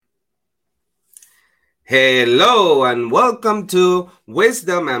Hello and welcome to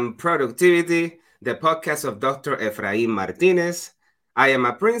Wisdom and Productivity, the podcast of Dr. Efraín Martinez. I am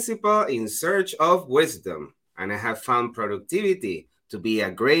a principal in search of wisdom, and I have found productivity to be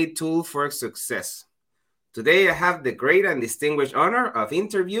a great tool for success. Today, I have the great and distinguished honor of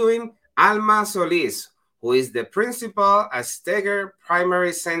interviewing Alma Solis, who is the principal at Steger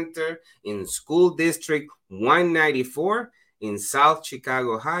Primary Center in School District 194 in South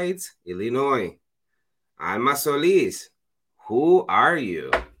Chicago Heights, Illinois. Alma Solis, who are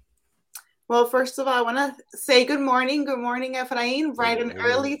you? Well, first of all, I want to say good morning. Good morning, Efrain. Bright and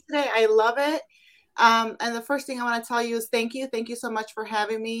early today. I love it. And the first thing I want to tell you is thank you. Thank you so much for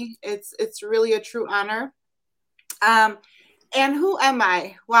having me. It's really a true honor. And who am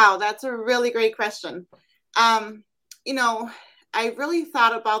I? Wow, that's a really great question. Um, I really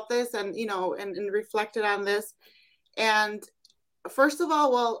thought about this and reflected on this. And first of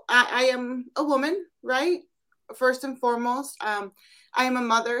all, well, I am a woman, right? First and foremost, I am a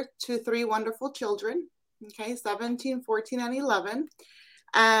mother to three wonderful children, okay, 17, 14, and 11.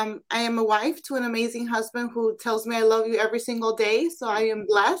 I am a wife to an amazing husband who tells me I love you every single day, so I am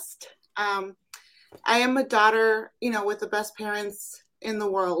blessed. I am a daughter, with the best parents in the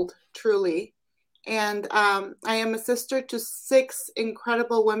world, truly. And I am a sister to six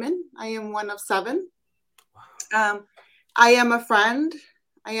incredible women. I am one of seven. I am a friend.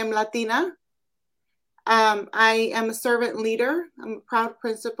 I am Latina. I am a servant leader. I'm a proud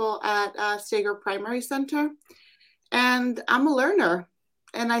principal at Steger Primary Center. And I'm a learner.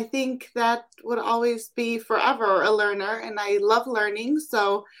 And I think that would always be forever a learner. And I love learning.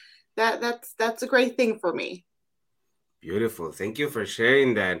 So that's a great thing for me. Beautiful. Thank you for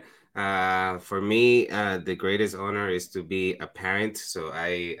sharing that. For me, the greatest honor is to be a parent. So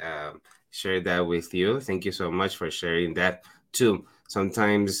I share that with you. Thank you so much for sharing that too.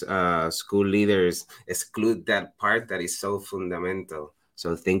 Sometimes school leaders exclude that part that is so fundamental.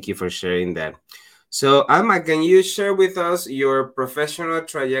 So thank you for sharing that. So Alma, can you share with us your professional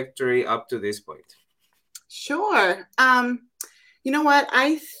trajectory up to this point? Sure. You know what?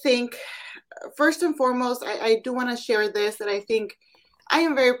 I think first and foremost, I do want to share this that I think I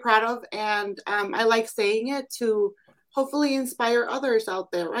am very proud of, and I like saying it to hopefully inspire others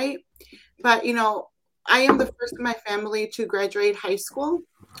out there, right? But, I am the first in my family to graduate high school.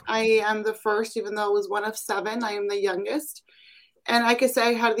 I am the first, even though I was one of seven, I am the youngest. And like I said,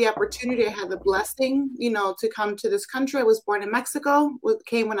 I had the opportunity, I had the blessing, to come to this country. I was born in Mexico,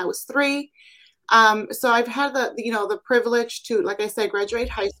 came when I was 3. So I've had the privilege to, like I said, graduate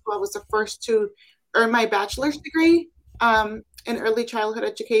high school. I was the first to earn my bachelor's degree in early childhood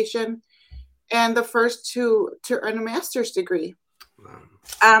education, and the first to earn a master's degree.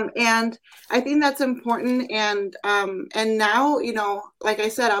 And I think that's important. And now, like I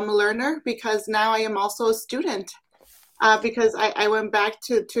said, I'm a learner because now I am also a student because I went back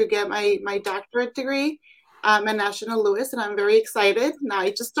to get my doctorate degree at National Louis, and I'm very excited. Now,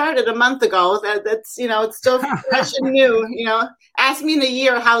 I just started a month ago. That's, it's still fresh and new, ask me in a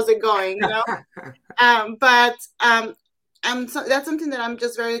year, how's it going, but that's something that I'm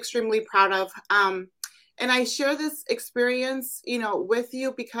just very extremely proud of. And I share this experience, with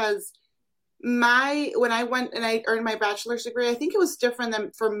you because when I went and I earned my bachelor's degree, I think it was different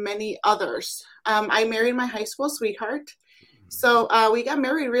than for many others. I married my high school sweetheart. So we got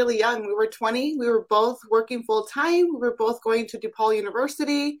married really young. We were 20. We were both working full time. We were both going to DePaul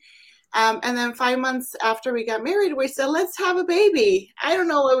University. And then 5 months after we got married, we said, let's have a baby. I don't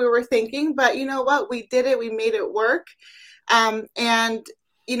know what we were thinking, but you know what? We did it. We made it work. And,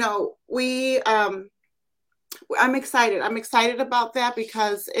 I'm excited. I'm excited about that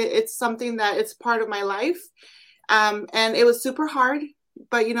because it's something that it's part of my life. And it was super hard,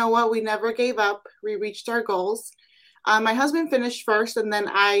 but you know what? We never gave up. We reached our goals. My husband finished first, and then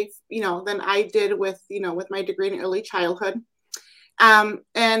I did with my degree in early childhood.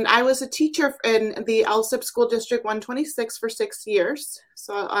 And I was a teacher in the LSIP School District 126 for 6 years.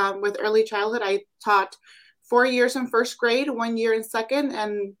 So with early childhood, I taught 4 years in first grade, 1 year in second,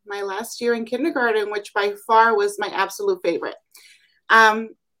 and my last year in kindergarten, which by far was my absolute favorite.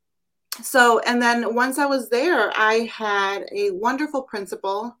 And then once I was there, I had a wonderful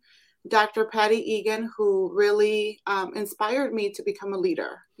principal, Dr. Patty Egan, who really inspired me to become a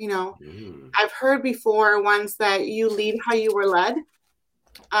leader. I've heard before once that you lead how you were led.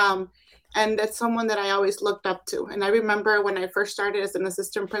 And that's someone that I always looked up to. And I remember when I first started as an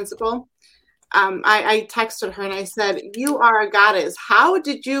assistant principal, I texted her and I said, you are a goddess. How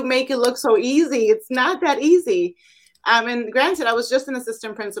did you make it look so easy? It's not that easy. And granted, I was just an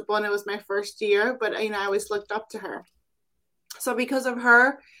assistant principal and it was my first year, but I always looked up to her. So because of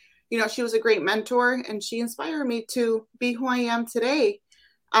her, she was a great mentor, and she inspired me to be who I am today.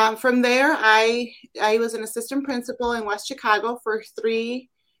 From there, I was an assistant principal in West Chicago for 3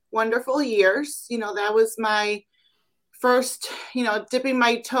 wonderful years. That was my first, dipping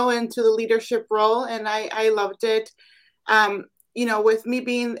my toe into the leadership role, and I loved it. With me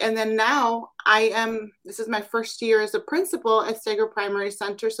being, and then now this is my first year as a principal at Steger Primary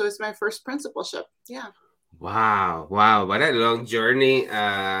Center, so it's my first principalship. Yeah. Wow, wow, what a long journey.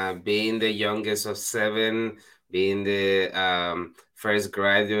 Being the youngest of 7, being the first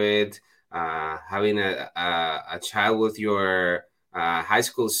graduate, having a child with your high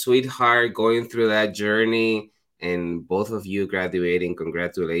school sweetheart, going through that journey, and both of you graduating.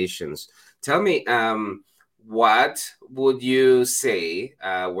 Congratulations. Tell me, what would you say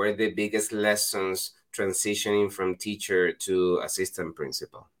were the biggest lessons transitioning from teacher to assistant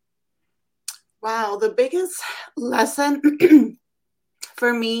principal? Wow, the biggest lesson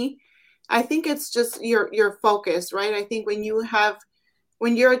for me, I think it's just your focus, right? I think when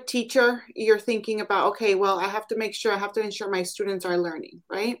you're a teacher, you're thinking about, okay, well, I have to ensure my students are learning,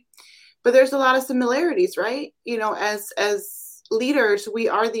 right? But there's a lot of similarities, right? As leaders, we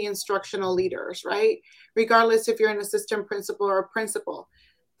are the instructional leaders, right? Regardless if you're an assistant principal or a principal.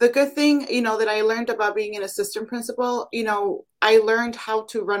 The good thing, that I learned about being an assistant principal, I learned how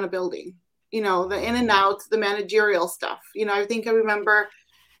to run a building, the in and outs, the managerial stuff.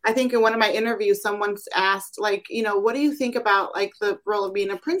 I think in one of my interviews, someone's asked, like, what do you think about, like, the role of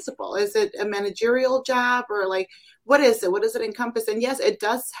being a principal? Is it a managerial job, or, like, what is it? What does it encompass? And yes, it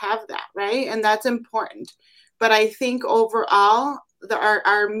does have that, right? And that's important. But I think overall,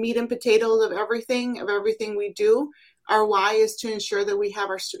 our meat and potatoes of everything we do, our why is to ensure that we have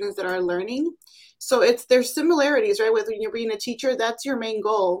our students that are learning. So there's similarities, right? Whether you're being a teacher, that's your main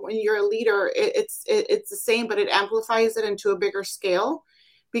goal. When you're a leader, it's the same, but it amplifies it into a bigger scale,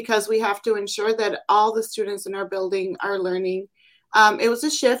 because we have to ensure that all the students in our building are learning. It was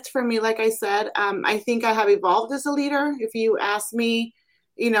a shift for me, like I said. I think I have evolved as a leader. If you ask me,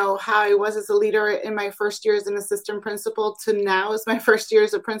 how I was as a leader in my first year as an assistant principal to now as my first year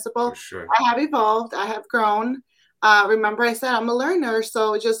as a principal, sure. I have evolved. I have grown. Remember, I said I'm a learner,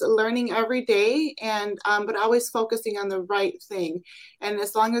 so just learning every day, and but always focusing on the right thing. And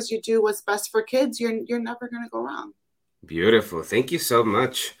as long as you do what's best for kids, you're never going to go wrong. Beautiful. Thank you so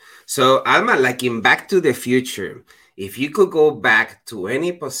much. So, Alma, like in Back to the Future, if you could go back to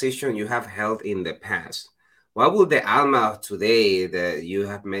any position you have held in the past, what would the Alma of today, that you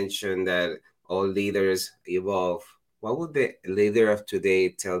have mentioned that all leaders evolve, what would the leader of today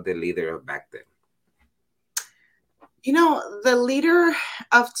tell the leader of back then? The leader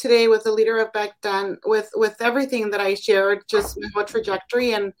of today with the leader of back then, with everything that I shared, just my whole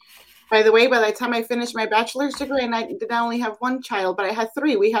trajectory. And by the way, by the time I finished my bachelor's degree, and I did not only have one child, but I had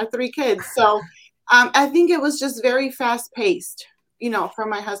 3. We had 3 kids. So I think it was just very fast paced, for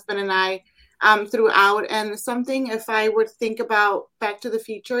my husband and I throughout. And something, if I would think about Back to the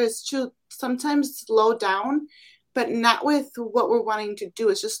Future, is to sometimes slow down, but not with what we're wanting to do.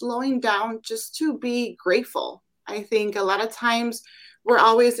 It's just slowing down just to be grateful. I think a lot of times we're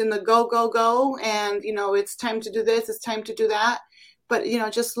always in the go, go, go. And, it's time to do this, it's time to do that. But,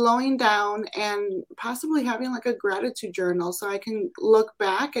 just slowing down and possibly having like a gratitude journal, so I can look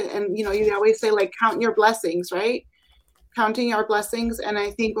back and you always say, like, count your blessings, right? Counting our blessings. And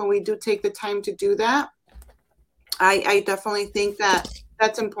I think when we do take the time to do that, I definitely think that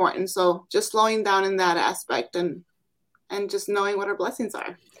that's important. So just slowing down in that aspect and just knowing what our blessings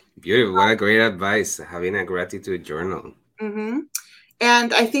are. Beautiful. What a great advice, having a gratitude journal. Mm-hmm.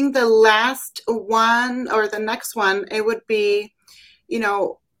 And I think the last one, or the next one, it would be,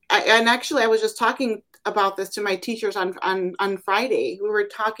 and actually I was just talking about this to my teachers on Friday. We were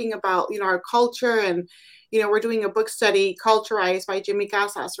talking about, our culture, and, we're doing a book study, Culturized by Jimmy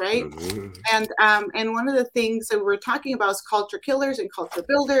Casas, right? Mm-hmm. And one of the things that we're talking about is culture killers and culture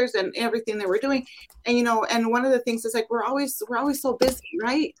builders and everything that we're doing. And, and one of the things is, like, we're always so busy,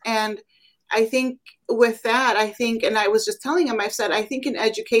 right? And I think with that, and I was just telling him, I said, I think in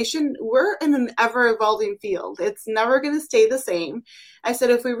education, we're in an ever evolving field. It's never going to stay the same. I said,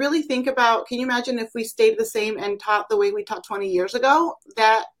 if we really think about, can you imagine if we stayed the same and taught the way we taught 20 years ago?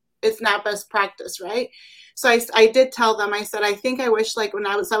 That is not best practice, right? So I did tell them, I said, I think I wish, like, when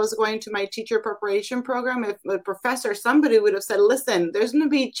I was going to my teacher preparation program, if a professor, somebody would have said, listen, there's going to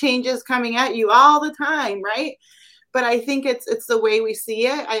be changes coming at you all the time, right? But I think it's the way we see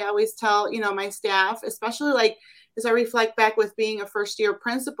it. I always tell, my staff, especially, like, as I reflect back with being a first year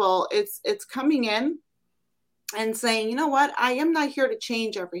principal, it's coming in and saying, you know what, I am not here to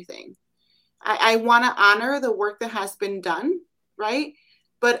change everything. I want to honor the work that has been done, right?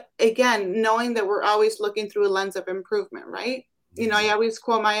 But again, knowing that we're always looking through a lens of improvement, right? I always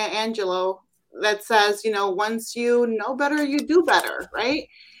quote Maya Angelou that says, once you know better, you do better, right?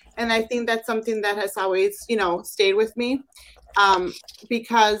 And I think that's something that has always, stayed with me,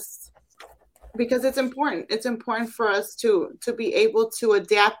 because it's important. It's important for us to be able to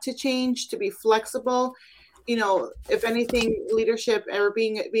adapt to change, to be flexible. If anything, leadership or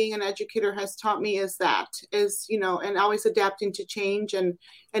being an educator has taught me is and always adapting to change and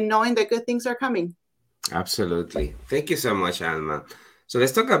knowing that good things are coming. Absolutely. Thank you so much, Alma. So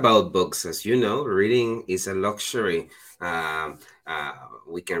let's talk about books. As you know, reading is a luxury. Um, uh,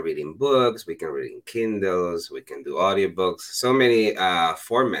 we can read in books, we can read in Kindles, we can do audiobooks, so many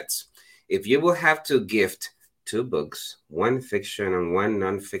formats. If you will have to gift two books, one fiction and one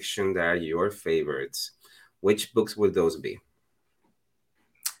nonfiction that are your favorites, which books would those be?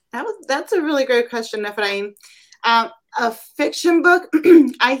 That's a really great question, Ephraim. A fiction book,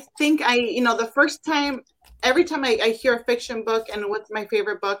 I think the first time, every time I hear a fiction book and what's my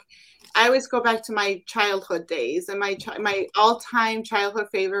favorite book, I always go back to my childhood days, and my all-time childhood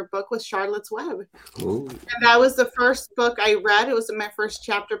favorite book was Charlotte's Web. Ooh. And that was the first book I read. It was my first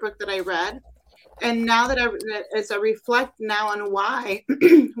chapter book that I read. And now that as I reflect now on why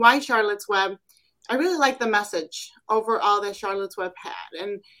Charlotte's Web, I really like the message overall that Charlotte's Web had,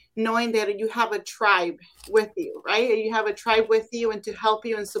 and knowing that you have a tribe with you, right? You have a tribe with you and to help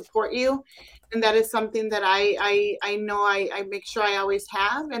you and support you. And that is something that I know I make sure I always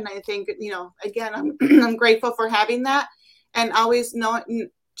have. And I think, again, I'm grateful for having that, and always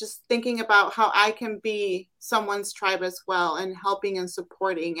just thinking about how I can be someone's tribe as well, and helping and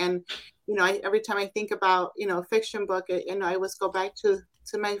supporting. And, every time I think about, a fiction book, I always go back to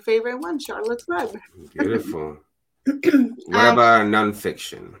my favorite one, Charlotte's Web. Beautiful. What about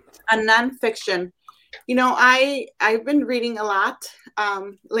nonfiction? A nonfiction. I've been reading a lot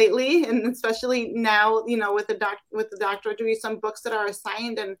lately, and especially now, with the doctorate degree, some books that are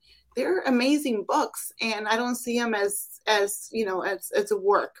assigned, and they're amazing books, and I don't see them as a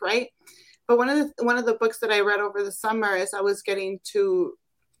work, right? But one of the books that I read over the summer as I was getting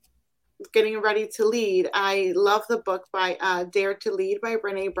ready to lead, I love the book by Dare to Lead by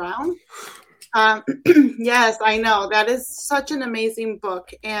Brené Brown. Yes, I know, that is such an amazing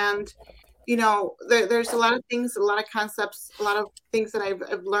book. And there's a lot of things, a lot of concepts, a lot of things that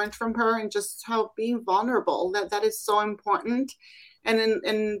I've learned from her, and just how being vulnerable, that is so important. And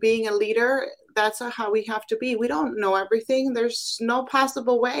in being a leader, that's how we have to be. We don't know everything. There's no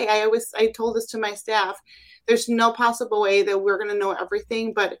possible way. I told this to my staff. There's no possible way that we're going to know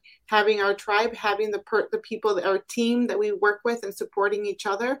everything, but having our tribe, having the people, our team that we work with, and supporting each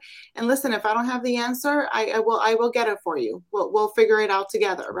other. And listen, if I don't have the answer, I will get it for you. We'll figure it out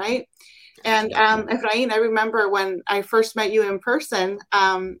together, right? And Efrain, I remember when I first met you in person,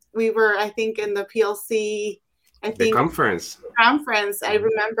 we were, I think, in the PLC, the conference. I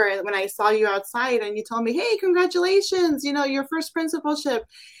remember when I saw you outside and you told me, hey, congratulations, your first principalship.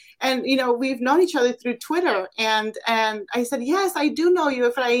 And, we've known each other through Twitter. And I said, yes, I do know you,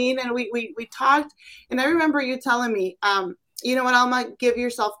 Efrain. And we talked. And I remember you telling me, you know what, Alma, give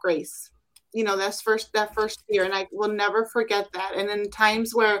yourself grace. That first year. And I will never forget that. And in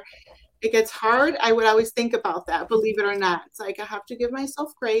times where it gets hard, I would always think about that, believe it or not. It's like, I have to give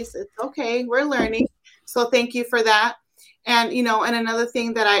myself grace. It's okay. We're learning. So thank you for that. And, and another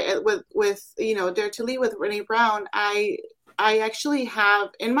thing that with Dare to Lead with Brené Brown, I actually have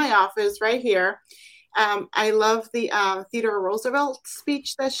in my office right here. I love the Theodore Roosevelt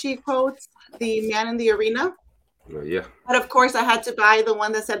speech that she quotes, "The Man in the Arena." Oh, yeah. But of course, I had to buy the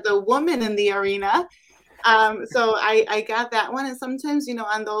one that said "The Woman in the Arena." So I got that one. And sometimes,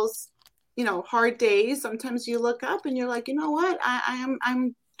 on those, hard days, sometimes you look up and you're like, you know what,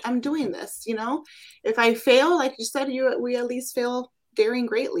 I'm doing this. If I fail, like you said, we at least fail daring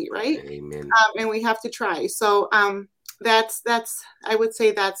greatly, right? Amen. And we have to try. So that's I would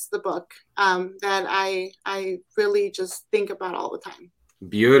say that's the book that I really just think about all the time.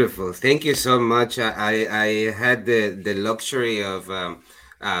 Beautiful. Thank you so much. I had the luxury of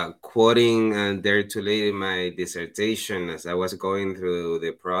quoting Dare to Lead in my dissertation as I was going through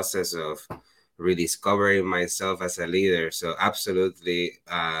the process of rediscovering myself as a leader. So absolutely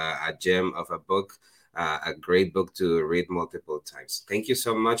a gem of a book, a great book to read multiple times. Thank you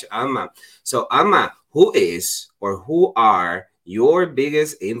so much, Alma. So Alma, who is or who are your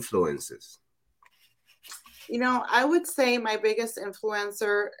biggest influences? I would say my biggest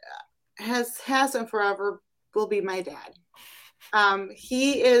influencer has and forever will be my dad.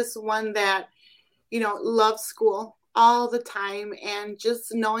 He is one that, loves school all the time, and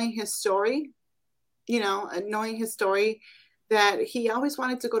just knowing his story, that he always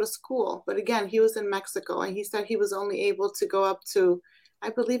wanted to go to school. But again, he was in Mexico, and he said he was only able to go up to, I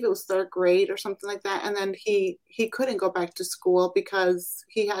believe it was third grade or something like that. And then he couldn't go back to school because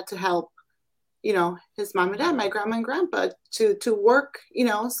he had to help, his mom and dad, my grandma and grandpa, to work,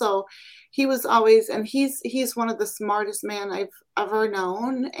 so he was always, and he's one of the smartest men I've ever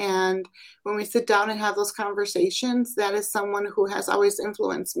known. And when we sit down and have those conversations, that is someone who has always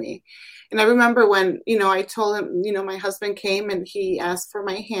influenced me. And I remember when, I told him, my husband came and he asked for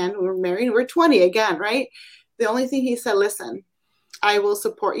my hand. We were married, we're 20 again, right? The only thing he said, listen, I will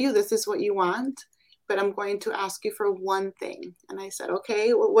support you. This is what you want, but I'm going to ask you for one thing. And I said,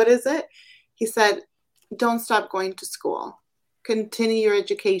 okay, well, what is it? He said, don't stop going to school. Continue your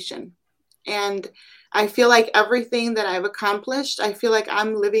education. And I feel like everything that I've accomplished, I feel like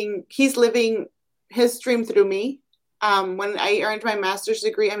he's living his dream through me. When I earned my master's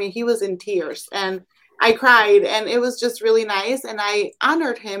degree, I mean, he was in tears and I cried, and it was just really nice. And I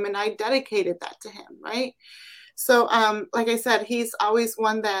honored him and I dedicated that to him. Right. So, like I said, he's always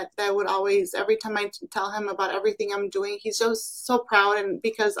one that would always, every time I tell him about everything I'm doing, he's so proud. And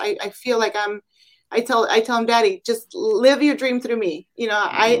because I feel like I tell him, Daddy, just live your dream through me.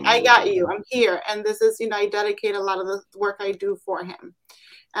 I got you. I'm here. And this is, I dedicate a lot of the work I do for him.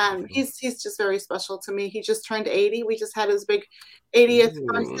 He's just very special to me. He just turned 80. We just had his big 80th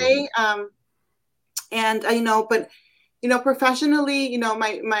birthday. And I know, but professionally,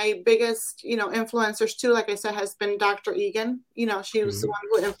 my biggest, influencers too, like I said, has been Dr. Egan. She was the one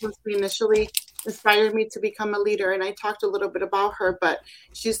who influenced me initially, inspired me to become a leader. And I talked a little bit about her, but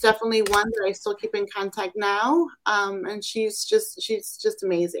she's definitely one that I still keep in contact now. And she's just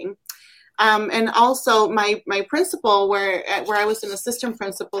amazing. And also my principal, where I was an assistant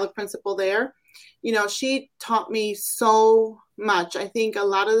principal, the principal there, she taught me so much. I think a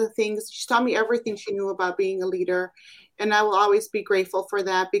lot of the things, she taught me everything she knew about being a leader. And I will always be grateful for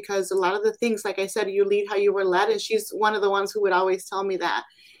that, because a lot of the things, like I said, you lead how you were led. And she's one of the ones who would always tell me that.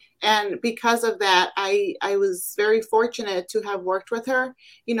 And because of that, I was very fortunate to have worked with her.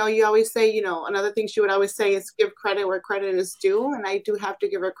 You always say, another thing she would always say is give credit where credit is due. And I do have to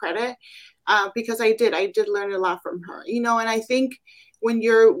give her credit because I did learn a lot from her, and I think when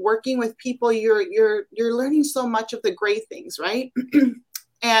you're working with people, you're learning so much of the great things, right?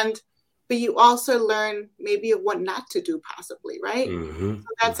 But you also learn maybe of what not to do, possibly, right? So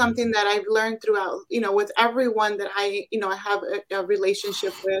that's something that I've learned throughout, with everyone that I have a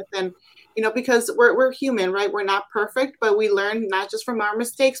relationship with. And, because we're human, right? We're not perfect, but we learn not just from our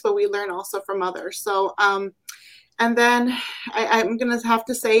mistakes, but we learn also from others. So, and then I'm going to have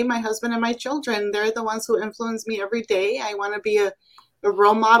to say my husband and my children, they're the ones who influence me every day. I want to be a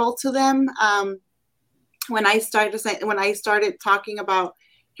role model to them. When I started talking about,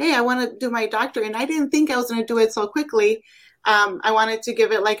 hey, I want to do my doctorate, and I didn't think I was going to do it so quickly. I wanted to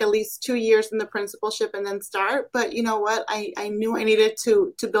give it like at least 2 years in the principalship and then start. But you know what? I knew I needed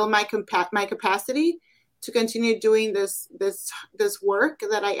to build my capacity to continue doing this work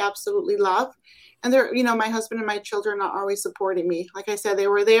that I absolutely love. And they're, my husband and my children are always supporting me. Like I said, they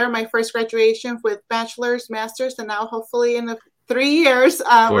were there, my first graduation with bachelor's, master's, and now hopefully in 3 years,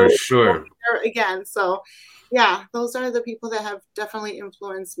 for sure, again. So yeah, those are the people that have definitely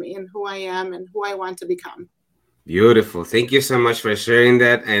influenced me in who I am and who I want to become. Beautiful. Thank you so much for sharing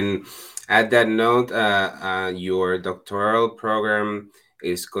that. And at that note, your doctoral program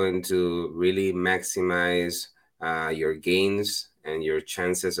is going to really maximize your gains and your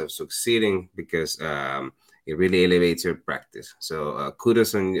chances of succeeding, because it really elevates your practice. So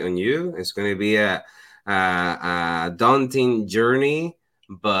kudos on you. It's going to be a daunting journey,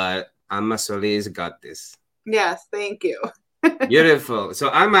 but Alma Solis got this. Yes, thank you. Beautiful. So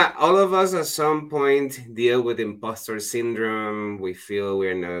Alma, all of us at some point deal with imposter syndrome. We feel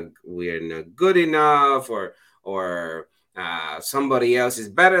we're not good enough, or somebody else is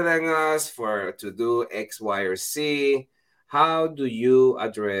better than us to do X, Y, or Z. How do you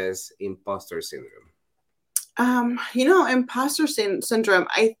address imposter syndrome? Imposter syndrome,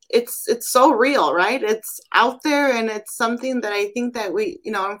 it's so real, right? It's out there, and it's something that I think that we,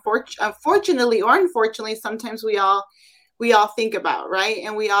 unfortunately or unfortunately, sometimes we all think about, right?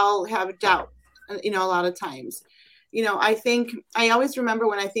 And we all have doubt, a lot of times. I think I always remember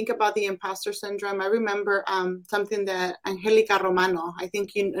when I think about the imposter syndrome, I remember something that Angelica Romano, I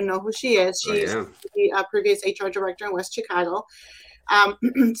think you know who she is. She's the previous HR director in West Chicago.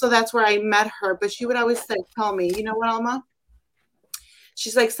 So that's where I met her. But she would always tell me, you know what, Alma?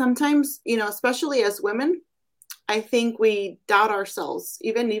 She's like, sometimes, especially as women, I think we doubt ourselves,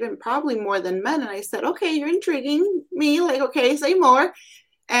 even probably more than men. And I said, okay, you're intriguing me. Like, okay, say more.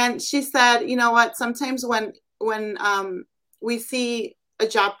 And she said, you know what? Sometimes when we see a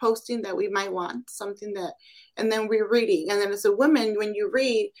job posting that we might want, something that, and then we're reading. And then as a woman, when you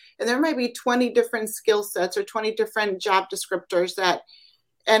read, and there might be 20 different skill sets or 20 different job descriptors that,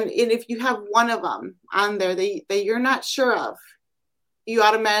 and if you have one of them on there that you're not sure of, you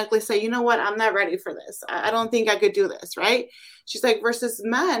automatically say, you know what, I'm not ready for this. I don't think I could do this, right? She's like, versus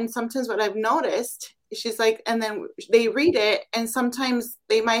men, sometimes what I've noticed, she's like, and then they read it, and sometimes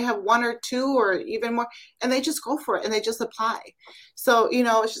they might have one or two or even more, and they just go for it and they just apply. So,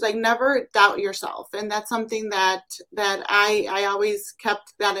 she's like, never doubt yourself. And that's something that I always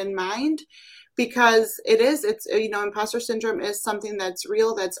kept that in mind, because it's, imposter syndrome is something that's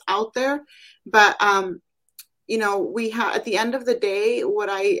real, that's out there. But, we have, at the end of the day, what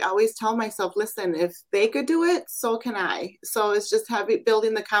I always tell myself, listen, if they could do it, so can I. So it's just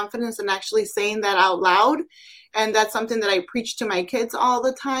building the confidence and actually saying that out loud. And that's something that I preach to my kids all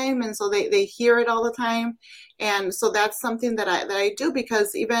the time. And so they hear it all the time. And so that's something that I do,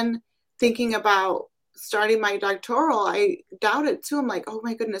 because even thinking about starting my doctoral, I doubted too. I'm like, oh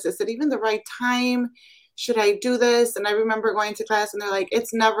my goodness, is it even the right time? Should I do this? And I remember going to class and they're like,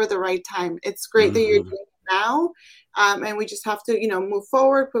 it's never the right time. It's great that you're doing it now. And we just have to, move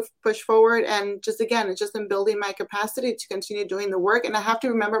forward, push forward. And just, again, it's just in building my capacity to continue doing the work. And I have to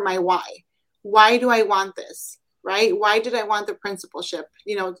remember my why. Why do I want this? Right? Why did I want the principalship?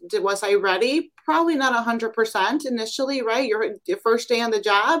 Was I ready? Probably not 100% initially, right? Your first day on the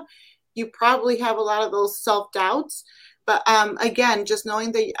job, you probably have a lot of those self-doubts. But again, just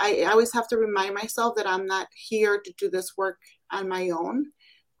knowing that I always have to remind myself that I'm not here to do this work on my own.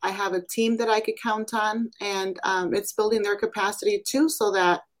 I have a team that I could count on, and it's building their capacity too, so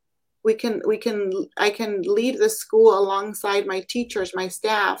that I can lead the school alongside my teachers, my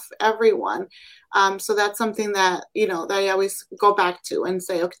staff, everyone. So that's something that, that I always go back to and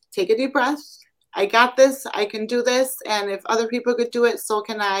say, okay, take a deep breath. I got this. I can do this. And if other people could do it, so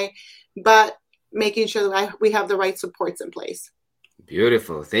can I. But making sure that we have the right supports in place.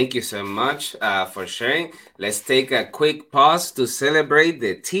 Beautiful. Thank you so much for sharing. Let's take a quick pause to celebrate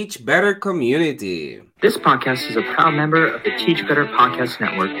the Teach Better community. This podcast is a proud member of the Teach Better Podcast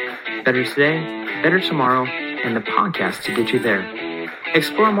Network. Better today, better tomorrow, and the podcast to get you there.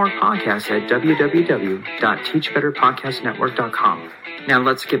 Explore more podcasts at www.teachbetterpodcastnetwork.com. Now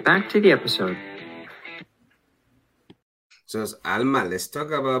let's get back to the episode. So, Alma, let's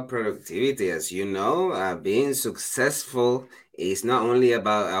talk about productivity. As you know, being successful is not only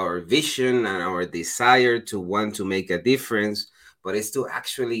about our vision and our desire to want to make a difference, but it's to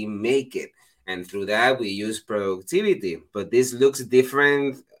actually make it. And through that, we use productivity. But this looks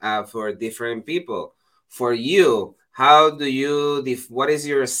different for different people. For you, what is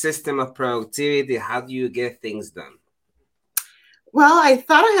your system of productivity? How do you get things done? Well, I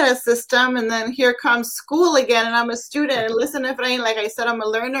thought I had a system, and then here comes school again, and I'm a student. And listen, Efrain, like I said, I'm a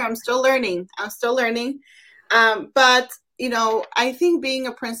learner. I'm still learning. But, I think being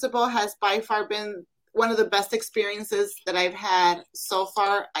a principal has by far been one of the best experiences that I've had so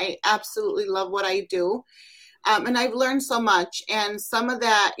far. I absolutely love what I do. And I've learned so much. And some of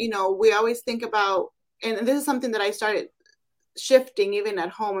that, we always think about, and this is something that I started shifting even at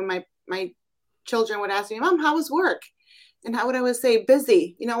home. And my children would ask me, Mom, how was work? And how would I always say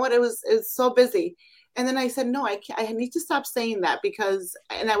busy? You know what? It was so busy. And then I said, no, I need to stop saying that,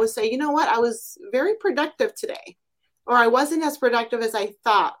 and I would say, you know what? I was very productive today, or I wasn't as productive as I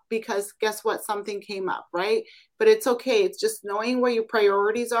thought, because guess what? Something came up, right? But it's okay. It's just knowing where your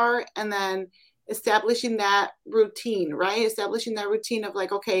priorities are, and then establishing that routine, right? Establishing that routine of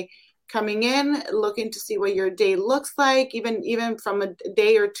like, okay, coming in, looking to see what your day looks like, even from a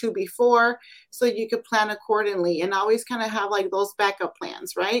day or two before, so you could plan accordingly, and always kind of have like those backup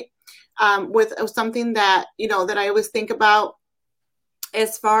plans, right? With something that, that I always think about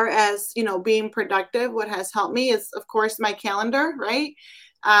as far as, being productive, what has helped me is, of course, my calendar, right?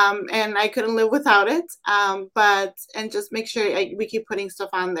 And I couldn't live without it. And just make sure we keep putting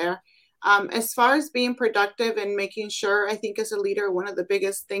stuff on there. As far as being productive and making sure, I think as a leader, one of the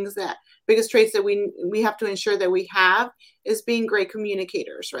biggest traits that we have to ensure that we have is being great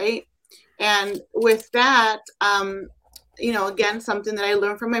communicators, right? And with that, again, something that I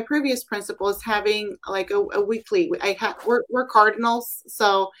learned from my previous principal is having like a weekly. We're cardinals,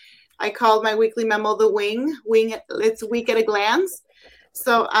 so I called my weekly memo the wing. It's a week at a glance.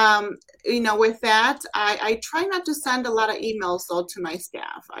 So, with that, I try not to send a lot of emails though to my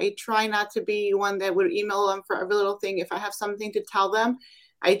staff. I try not to be one that would email them for every little thing. If I have something to tell them,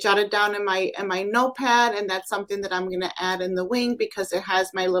 I jotted down in my notepad, and that's something that I'm going to add in the wing because it has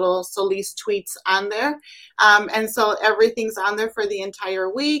my little Solis tweets on there. And so everything's on there for the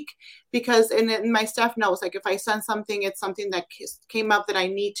entire week because in my staff knows, like if I send something, it's something that came up that I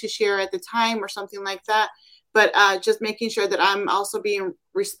need to share at the time or something like that. But just making sure that I'm also being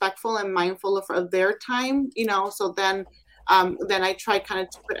respectful and mindful of their time, so then I try kind of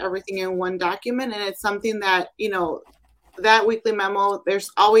to put everything in one document. And it's something that, that weekly memo, there's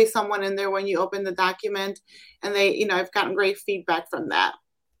always someone in there when you open the document, and they, I've gotten great feedback from that.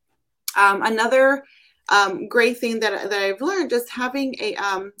 Another great thing that I've learned, just having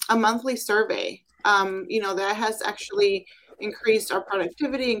a monthly survey, that has actually increased our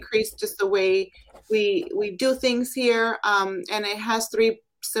productivity, increased just the way we do things here. And it has 3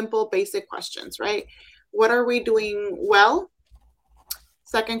 simple basic questions, right? What are we doing well?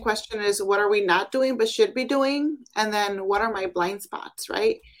 Second question is, what are we not doing but should be doing? And then what are my blind spots,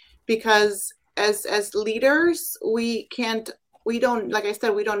 right? Because as leaders, we don't, like I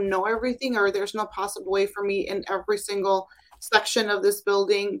said, we don't know everything, or there's no possible way for me in every single section of this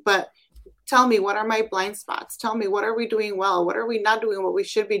building. But tell me, what are my blind spots? Tell me, what are we doing well? What are we not doing what we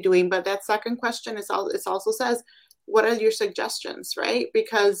should be doing? But that second question it also says, what are your suggestions, right?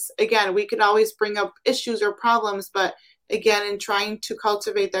 Because again, we could always bring up issues or problems, but again, in trying to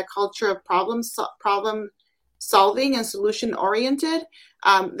cultivate that culture of problem solving and solution oriented,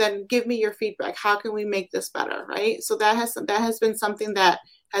 then give me your feedback. How can we make this better, right? So that has been something that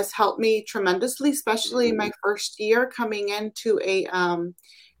has helped me tremendously, especially in my first year coming into a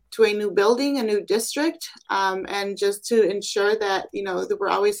new building, a new district, and just to ensure that that we're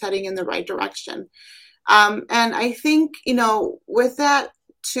always heading in the right direction. And I think with that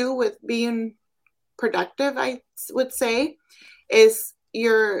too, with being productive, I would say, is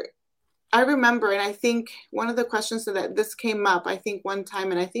I remember, and I think one of the questions that this came up, I think one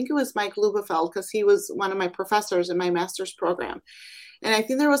time, and I think it was Mike Lubefeld, because he was one of my professors in my master's program. And I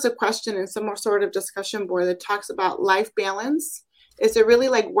think there was a question in some sort of discussion board that talks about life balance. Is it really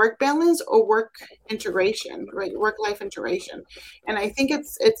like work balance or work integration, right? Work-life integration. And I think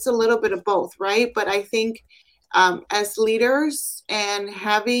it's a little bit of both, right? But I think as leaders and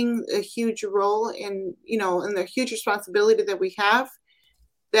having a huge role in the huge responsibility that we have,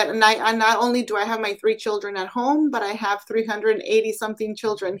 that I not only do I have my 3 children at home, but I have 380 something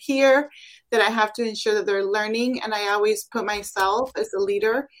children here that I have to ensure that they're learning. And I always put myself as a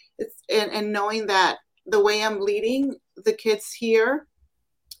leader, and knowing that the way I'm leading the kids here,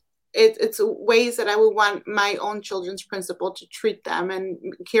 it's ways that I would want my own children's principal to treat them and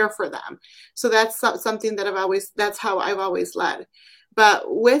care for them. So that's something that that's how I've always led. But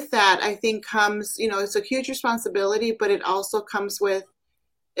with that, I think comes, it's a huge responsibility, but it also comes with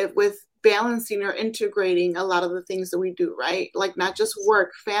balancing or integrating a lot of the things that we do, right? Like not just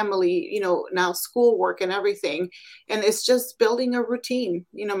work, family, now school work and everything. And it's just building a routine.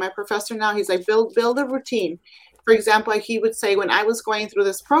 My professor now, he's like, build a routine. For example, he would say, when I was going through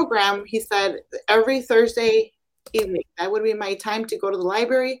this program, he said every Thursday evening, that would be my time to go to the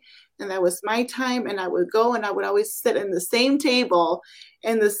library. And that was my time. And I would go, and I would always sit in the same table,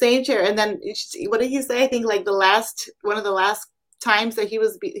 in the same chair. And then what did he say? I think like one of the last times that he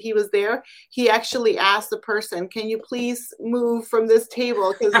was there, he actually asked the person, can you please move from this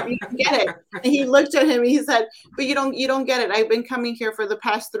table, because you don't get it. And he looked at him and he said, but you don't get it. I've been coming here for the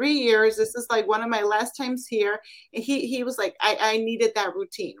past 3 years. This is like one of my last times here. And he was like, I needed that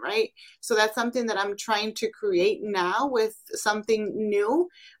routine, right? So that's something that I'm trying to create now with something new.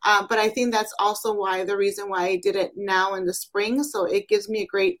 But I think that's also the reason why I did it now in the spring. So it gives me a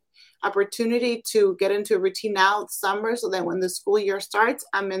great opportunity to get into a routine now summer, so that when the school year starts,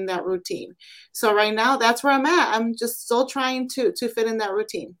 I'm in that routine. So right now, that's where I'm at. I'm just still trying to fit in that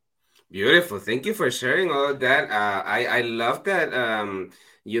routine. Beautiful. Thank you for sharing all of that. I love that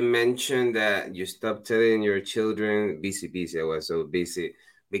you mentioned that you stopped telling your children busy. I was so busy,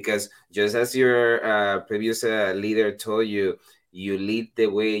 because just as your previous leader told you, you lead the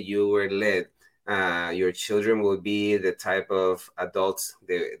way you were led. Your children will be the type of adults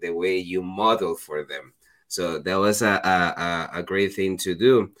the way you model for them. So that was a great thing to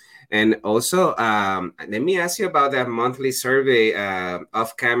do. And also, let me ask you about that monthly survey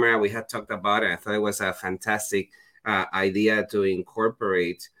off camera. We had talked about it. I thought it was a fantastic idea to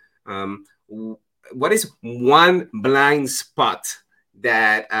incorporate. What is one blind spot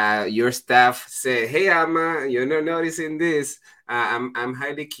that your staff say, hey, Alma, you're not noticing this? I'm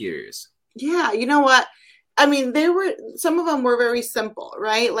highly curious. Yeah, you know what? I mean, some of them were very simple,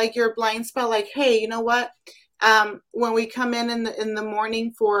 right? Like your blind spot, like, hey, you know what? When we come in the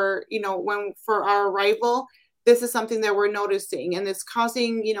morning for our arrival, this is something that we're noticing, and it's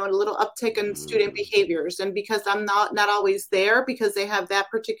causing, a little uptick in student behaviors. And because I'm not always there because they have that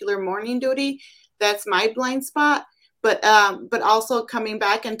particular morning duty, that's my blind spot. But also coming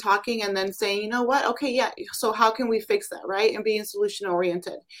back and talking and then saying, you know what, okay, yeah, so how can we fix that, right? And being solution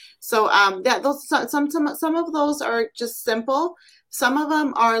oriented. So those some of those are just simple. Some of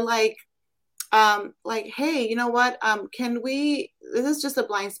them are like, hey, you know what, this is just a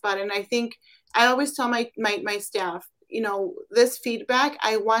blind spot. And I think I always tell my staff, this feedback,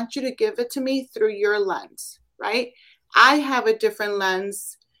 I want you to give it to me through your lens, right? I have a different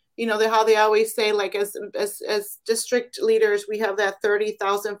lens. How they always say, like, as district leaders, we have that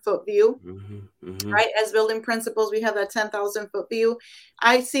 30,000 foot view, right? As building principals, we have that 10,000 foot view.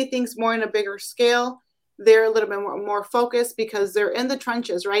 I see things more in a bigger scale. They're a little bit more focused because they're in the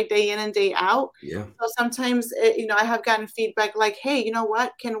trenches, right? Day in and day out. Yeah. So sometimes, I have gotten feedback like, hey, you know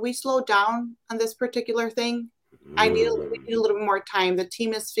what? Can we slow down on this particular thing? We need a little bit more time. The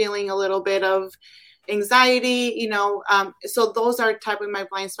team is feeling a little bit of anxiety, so those are typically my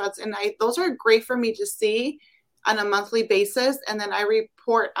blind spots. And those are great for me to see on a monthly basis. And then I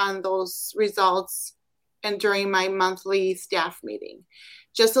report on those results and during my monthly staff meeting,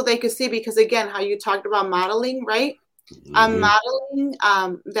 just so they could see, because again, how you talked about modeling, right? I'm modeling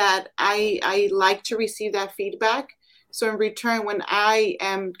that I like to receive that feedback. So in return, when I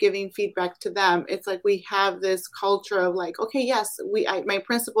am giving feedback to them, it's like we have this culture of like, okay, yes, my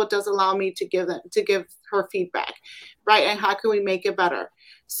principal does allow me to give her feedback, right? And how can we make it better?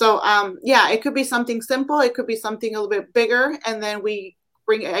 So it could be something simple, it could be something a little bit bigger, and then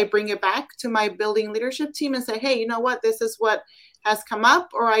I bring it back to my building leadership team and say, hey, you know what, this is what has come up.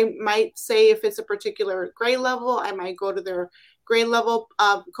 Or I might say, if it's a particular grade level, I might go to their grade level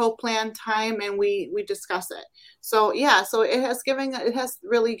co-plan time and we discuss it. So it has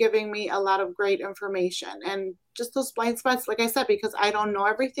really given me a lot of great information, and just those blind spots, like I said, because I don't know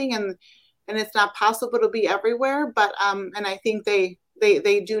everything, and it's not possible to be everywhere, but and I think they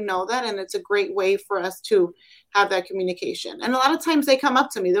do know that, and it's a great way for us to have that communication. And a lot of times they come up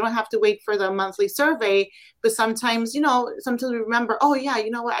to me. They don't have to wait for the monthly survey, but sometimes we remember, oh yeah, you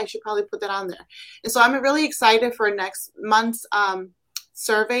know what, I should probably put that on there. And so I'm really excited for next month's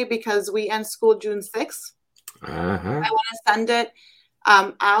survey, because we end school June 6th. I want to send it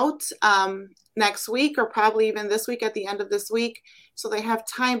out next week, or probably even this week, at the end of this week, so they have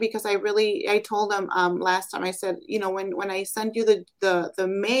time. Because I told them last time, I said, when I send you the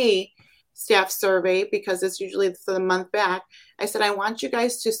May staff survey, because it's usually for the month back, I said, I want you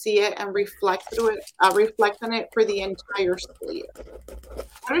guys to see it and reflect on it for the entire school year.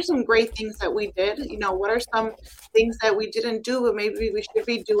 What are some great things that we did? What are some things that we didn't do, but maybe we should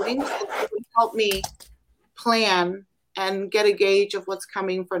be doing, so that would help me plan and get a gauge of what's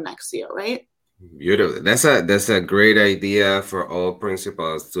coming for next year, right? Beautiful. That's a great idea for all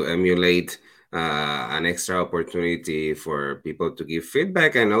principals to emulate an extra opportunity for people to give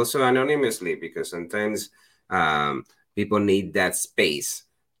feedback, and also anonymously, because sometimes people need that space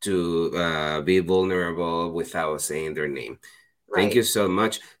to be vulnerable without saying their name. Right. Thank you so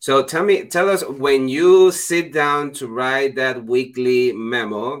much. So tell us, when you sit down to write that weekly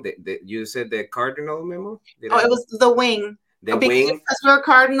memo, you said the cardinal memo? It was the wing. The wing? Because we're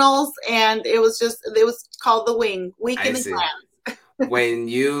cardinals, and it was called the wing. Week in the class. When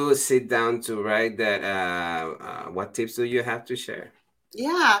you sit down to write that, what tips do you have to share?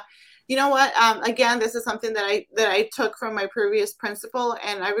 Yeah. You know what? Again, this is something that I took from my previous principal,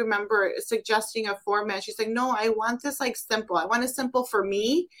 and I remember suggesting a format. She's like, no, I want this like simple. I want it simple for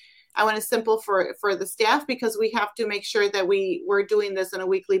me. I want it simple for the staff, because we have to make sure that we're doing this on a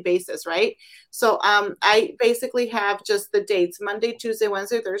weekly basis, right? So I basically have just the dates: Monday, Tuesday,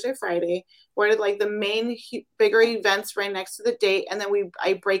 Wednesday, Thursday, Friday. What are like the main bigger events right next to the date, and then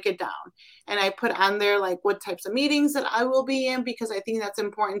I break it down, and I put on there like what types of meetings that I will be in, because I think that's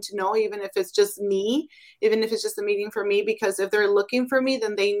important to know, even if it's just me, even if it's just a meeting for me, because if they're looking for me,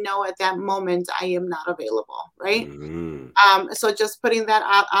 then they know at that moment I am not available, right? Mm-hmm. So just putting that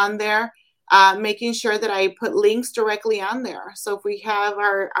out on there. Making sure that I put links directly on there. So if we have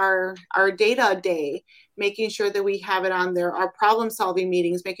our data day, making sure that we have it on there. Our problem solving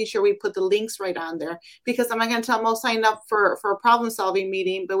meetings, making sure we put the links right on there. Because I'm not going to tell them, oh, sign up for a problem solving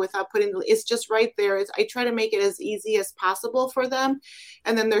meeting, but without putting it's just right there. I try to make it as easy as possible for them.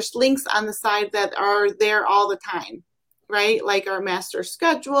 And then there's links on the side that are there all the time, right? Like our master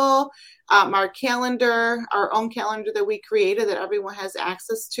schedule, our calendar, our own calendar that we created that everyone has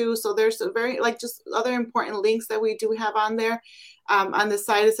access to. So there's a very just other important links that we do have on there. On the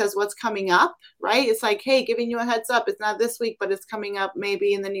side, it says what's coming up, right? It's like, hey, giving you a heads up. It's not this week, but it's coming up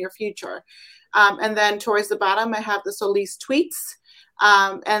maybe in the near future. And then towards the bottom, I have the Solis tweets.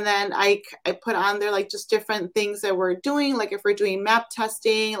 And then I put on there like just different things that we're doing, like if we're doing map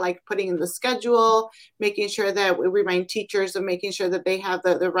testing, like putting in the schedule, making sure that we remind teachers of making sure that they have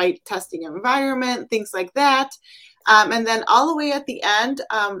the right testing environment, things like that. And then all the way at the end,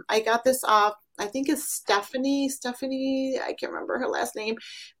 I got this off, I think it's Stephanie, I can't remember her last name,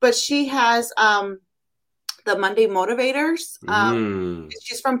 but she has the Monday Motivators.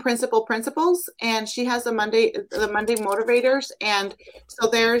 She's from Principal Principles, and she has the Monday Motivators. And so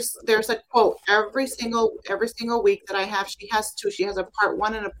there's a quote every single week that I have. She has two. She has a part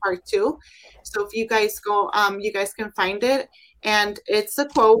 1 and a part 2. So if you guys go, you guys can find it. And it's a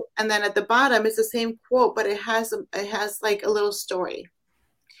quote, and then at the bottom it's the same quote, but it has like a little story.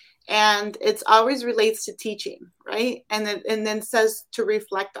 And it's always relates to teaching, right? And then says to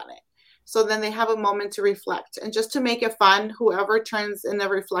reflect on it. So then they have a moment to reflect. And just to make it fun, whoever turns in a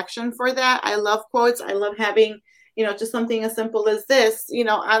reflection for that, I love quotes. I love having, just something as simple as this,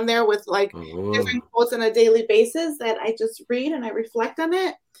 on there with like different quotes on a daily basis that I just read and I reflect on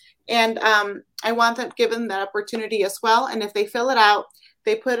it. And I want them given that opportunity as well. And if they fill it out,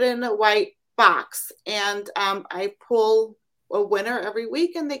 they put it in a white box, and I pull a winner every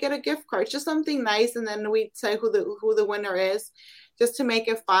week, and they get a gift card, just something nice. And then we say who the winner is, just to make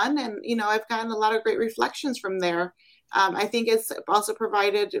it fun. And, I've gotten a lot of great reflections from there. I think it's also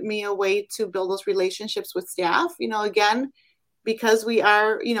provided me a way to build those relationships with staff, again, because we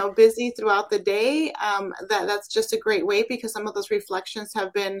are, busy throughout the day. That's just a great way, because some of those reflections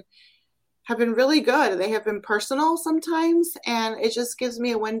have been really good. They have been personal sometimes, and it just gives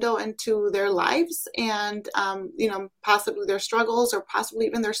me a window into their lives and, possibly their struggles or possibly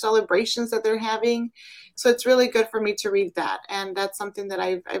even their celebrations that they're having. So it's really good for me to read that. And that's something that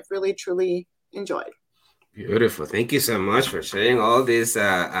I've really, truly enjoyed. Beautiful. Thank you so much for sharing all these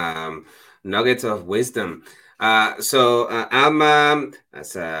nuggets of wisdom. So Alma,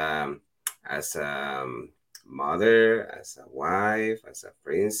 as a mother, as a wife, as a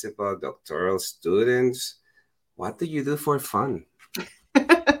principal, doctoral students, what do you do for fun?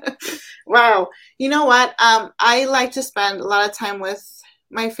 Wow. You know what? I like to spend a lot of time with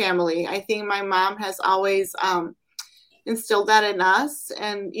my family. I think my mom has always instilled that in us.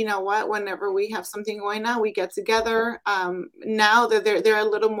 And you know what? Whenever we have something going on, we get together. Now that they're a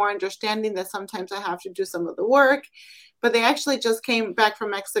little more understanding that sometimes I have to do some of the work. But they actually just came back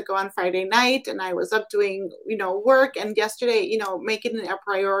from Mexico on Friday night, and I was up doing, work. And yesterday, making it a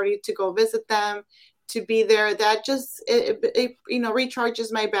priority to go visit them, to be there. That just, it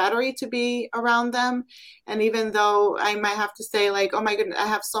recharges my battery to be around them. And even though I might have to say like, oh my goodness, I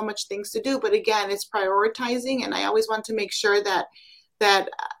have so much things to do. But again, it's prioritizing. And I always want to make sure that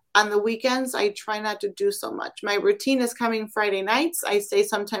on the weekends, I try not to do so much. My routine is coming Friday nights. I stay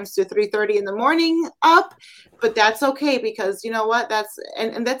sometimes to 3:30 in the morning up, but that's okay, because you know what? That's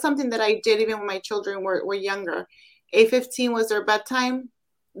something that I did even when my children were younger. 8:15 was their bedtime.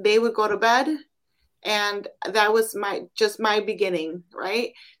 They would go to bed, and that was my beginning,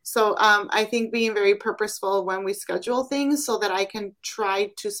 right? So I think being very purposeful when we schedule things so that I can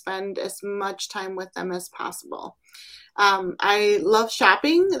try to spend as much time with them as possible. I love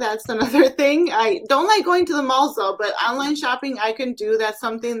shopping. That's another thing. I don't like going to the malls though, but online shopping I can do. That's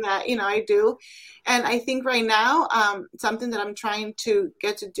something that, I do. And I think right now, something that I'm trying to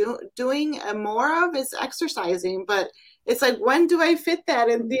get to doing more of is exercising. But it's like, when do I fit that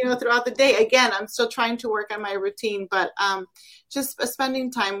in, throughout the day? Again, I'm still trying to work on my routine, but just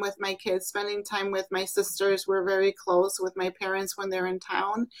spending time with my kids, spending time with my sisters. We're very close with my parents when they're in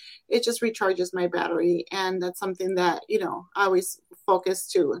town. It just recharges my battery. And that's something that, I always focus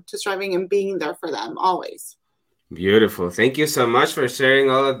to striving and being there for them always. Beautiful. Thank you so much for sharing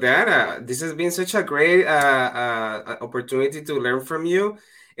all of that. This has been such a great opportunity to learn from you.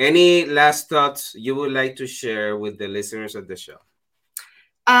 Any last thoughts you would like to share with the listeners of the show?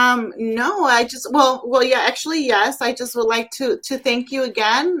 No, I just, yeah, actually, yes. I just would like to thank you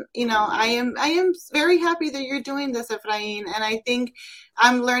again. I am very happy that you're doing this, Efrain. And I think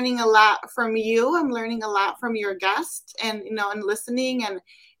I'm learning a lot from you. I'm learning a lot from your guests, and, and listening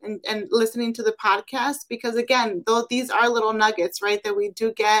and listening to the podcast, because again, though these are little nuggets, right, that we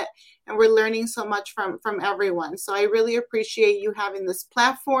do get, and we're learning so much from everyone. So I really appreciate you having this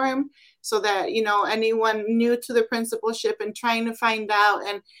platform, so that, anyone new to the principalship and trying to find out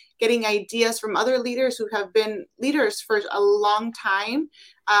and getting ideas from other leaders who have been leaders for a long time.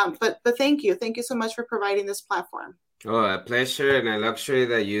 But thank you. Thank you so much for providing this platform. Oh, a pleasure and a luxury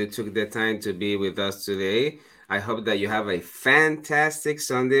that you took the time to be with us today. I hope that you have a fantastic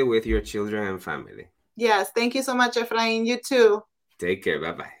Sunday with your children and family. Yes. Thank you so much, Efrain. You too. Take care.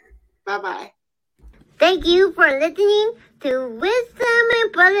 Bye-bye. Bye-bye. Thank you for listening to Wisdom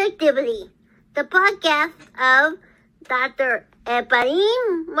and Productivity, the podcast of Dr.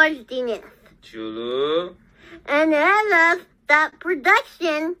 Efraín Martinez. Chulo. And I love that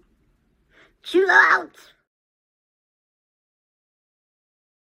production. Chill out.